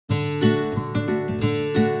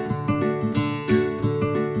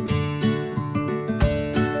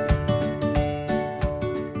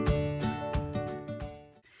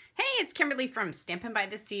Shirley from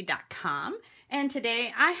stampinbythesea.com, and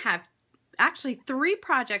today I have actually 3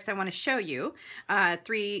 projects I want to show you.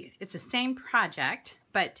 It's the same project,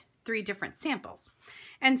 but 3 different samples.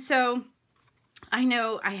 And so I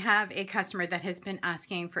know I have a customer that has been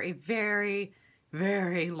asking for a very,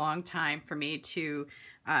 very long time for me to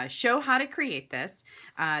show how to create this.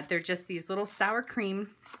 They're just these little sour cream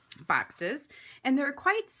boxes, and they're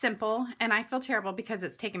quite simple, and I feel terrible because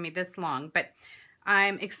it's taken me this long, but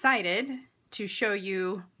I'm excited to show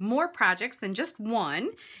you more projects than just one,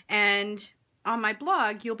 and on my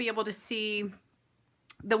blog you'll be able to see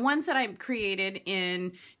the ones that I created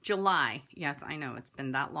in July. Yes, I know it's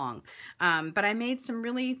been that long, but I made some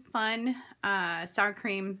really fun sour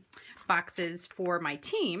cream boxes for my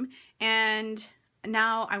team, and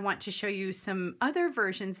now I want to show you some other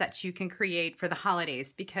versions that you can create for the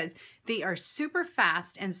holidays because they are super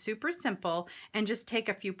fast and super simple and just take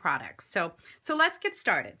a few products. So let's get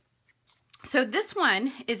started. So this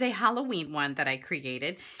one is a Halloween one that I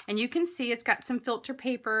created, and you can see it's got some filter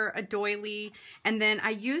paper, a doily, and then I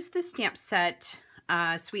used the stamp set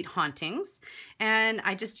Sweet Hauntings, and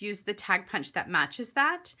I just used the tag punch that matches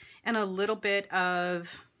that and a little bit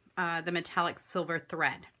of the metallic silver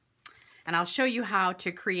thread. And I'll show you how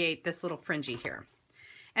to create this little fringy here.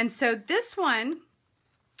 And so this one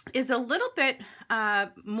is a little bit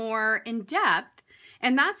more in depth,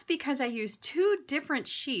 and that's because I used 2 different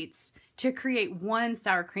sheets to create one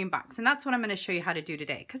sour cream box. And that's what I'm going to show you how to do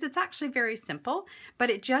today, because it's actually very simple,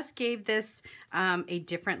 but it just gave this a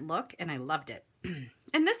different look, and I loved it.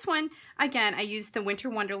 And this one, again, I used the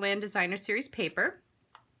Winter Wonderland Designer Series paper.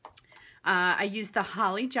 I used the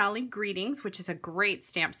Holly Jolly Greetings, which is a great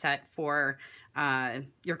stamp set for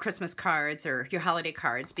your Christmas cards or your holiday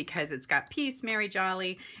cards because it's got peace, merry,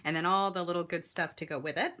 jolly, and then all the little good stuff to go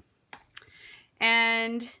with it.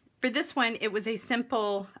 And for this one, it was a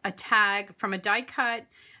simple tag from a die cut,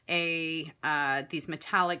 these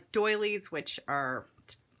metallic doilies, which are,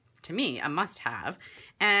 to me, a must-have,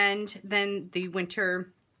 and then the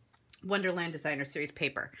Winter Wonderland Designer Series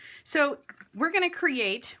paper. So we're going to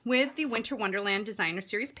create with the Winter Wonderland Designer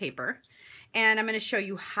Series paper, and I'm going to show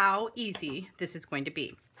you how easy this is going to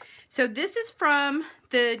be. So this is from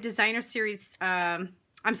the Designer Series, the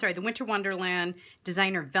Winter Wonderland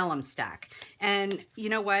Designer Vellum stack. And you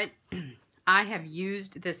know what? I have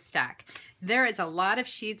used this stack. There is a lot of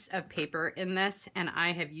sheets of paper in this, and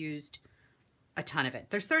I have used a ton of it.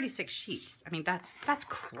 There's 36 sheets. I mean, that's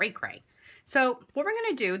cray. So what we're going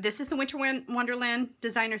to do, this is the Winter Wonderland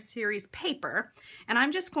Designer Series paper, and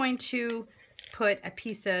I'm just going to put a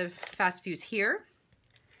piece of fast fuse here,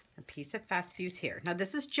 a piece of fast fuse here. Now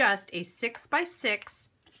this is just a 6x6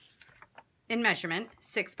 in measurement,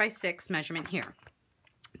 6x6 measurement here.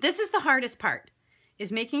 This is the hardest part,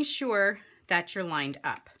 is making sure that you're lined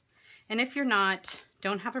up. And if you're not,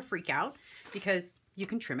 don't have a freak out because you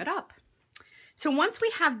can trim it up. So once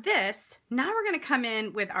we have this, now we're going to come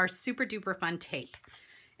in with our super duper fun tape.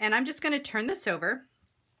 And I'm just going to turn this over,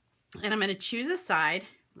 and I'm going to choose a side,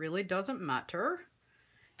 really doesn't matter.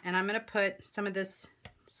 And I'm going to put some of this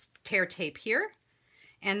tear tape here.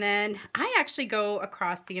 And then I actually go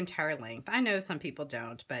across the entire length. I know some people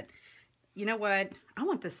don't, but you know what? I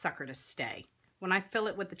want this sucker to stay. When I fill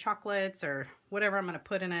it with the chocolates or whatever I'm going to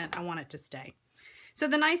put in it, I want it to stay. So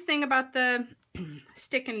the nice thing about the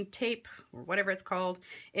stick and tape, or whatever it's called,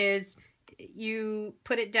 is you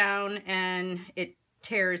put it down and it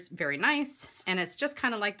tears very nice, and it's just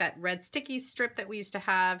kind of like that red sticky strip that we used to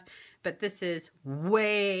have, but this is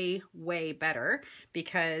way, way better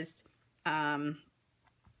because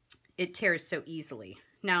it tears so easily.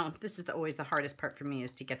 Now, this is always the hardest part for me,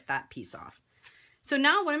 is to get that piece off. So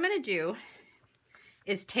now what I'm going to do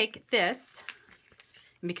is take this,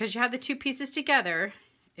 and because you have the 2 pieces together,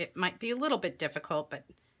 it might be a little bit difficult, but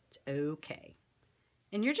it's okay.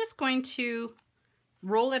 And you're just going to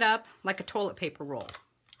roll it up like a toilet paper roll.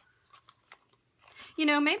 You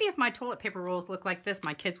know, maybe if my toilet paper rolls look like this,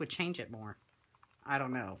 my kids would change it more. I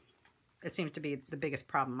don't know. It seems to be the biggest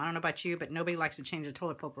problem. I don't know about you, but nobody likes to change a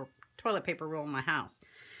toilet paper roll in my house.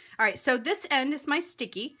 All right, so this end is my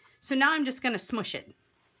sticky. So now I'm just going to smush it,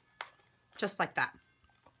 just like that.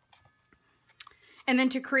 And then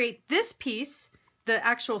to create this piece, the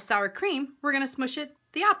actual sour cream, we're going to smush it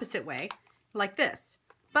the opposite way, like this.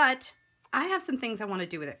 But I have some things I want to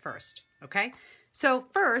do with it first, okay? So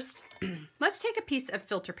first, let's take a piece of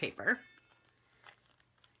filter paper,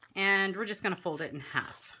 and we're just going to fold it in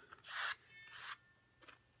half.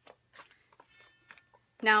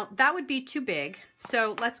 Now, that would be too big,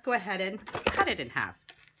 so let's go ahead and cut it in half.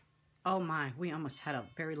 Oh my, we almost had a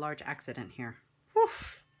very large accident here.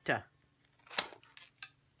 Woof. Duh.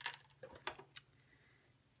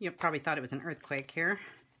 You probably thought it was an earthquake here.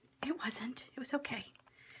 It wasn't. It was okay.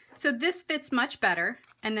 So this fits much better,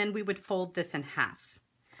 and then we would fold this in half.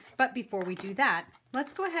 But before we do that,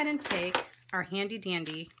 let's go ahead and take our handy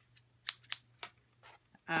dandy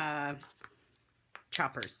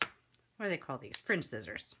choppers. What do they call these? Fringe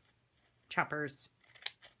scissors. Choppers.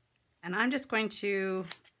 And I'm just going to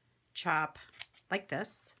chop like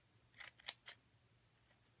this.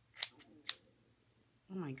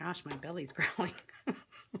 Oh my gosh, my belly's growling.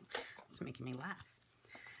 It's making me laugh.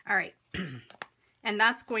 All right. And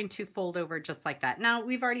that's going to fold over just like that. Now,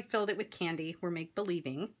 we've already filled it with candy. We're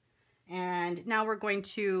make-believing. And now we're going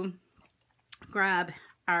to grab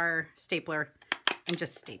our stapler and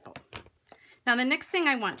just staple. Now, the next thing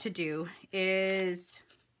I want to do is,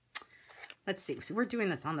 let's see. So we're doing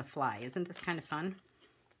this on the fly. Isn't this kind of fun?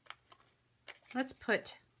 Let's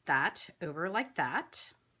put that over like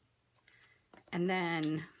that. And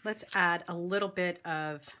then let's add a little bit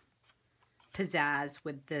of pizzazz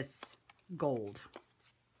with this gold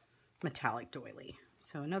metallic doily.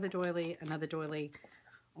 So another doily, another doily.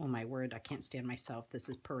 Oh my word, I can't stand myself. This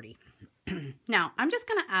is pretty. Now, I'm just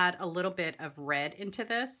going to add a little bit of red into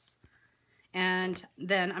this. And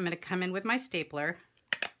then I'm going to come in with my stapler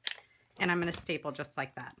and I'm going to staple just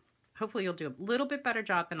like that. Hopefully you'll do a little bit better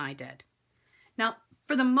job than I did. Now,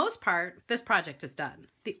 for the most part, this project is done.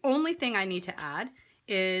 The only thing I need to add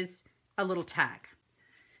is a little tag.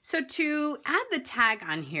 So to add the tag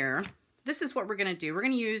on here, this is what we're going to do. We're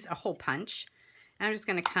going to use a hole punch. And I'm just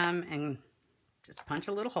going to come and just punch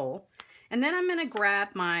a little hole. And then I'm going to grab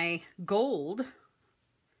my gold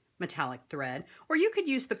metallic thread, or you could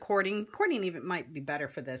use the cording. Cording even might be better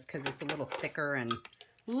for this because it's a little thicker and a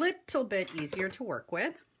little bit easier to work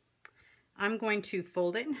with. I'm going to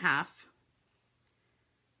fold it in half.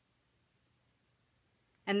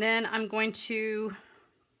 And then I'm going to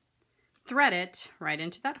thread it right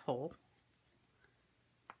into that hole.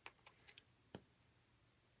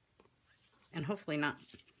 And hopefully not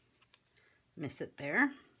miss it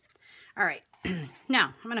there. All right,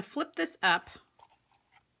 now I'm going to flip this up.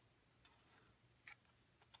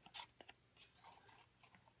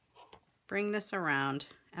 Bring this around,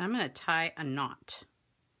 and I'm going to tie a knot.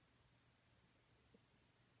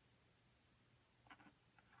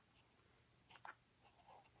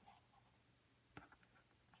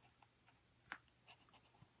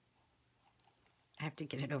 I have to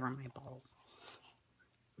get it over my balls,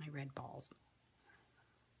 my red balls.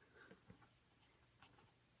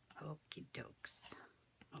 Okie dokes.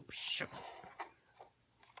 Oh, sugar.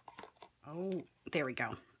 Oh, there we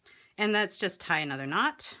go. And let's just tie another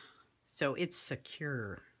knot so it's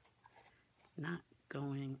secure. It's not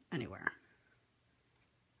going anywhere.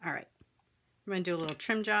 All right. I'm going to do a little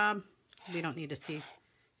trim job. We don't need to see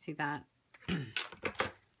that. And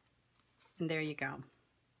there you go.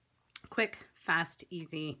 Quick, fast,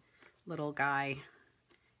 easy little guy.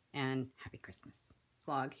 And happy Christmas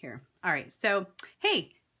vlog here. All right. So,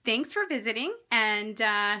 hey, thanks for visiting, and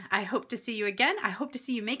I hope to see you again. I hope to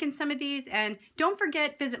see you making some of these, and don't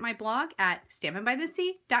forget, visit my blog at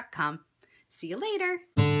stampinbythesea.com. See you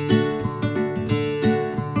later.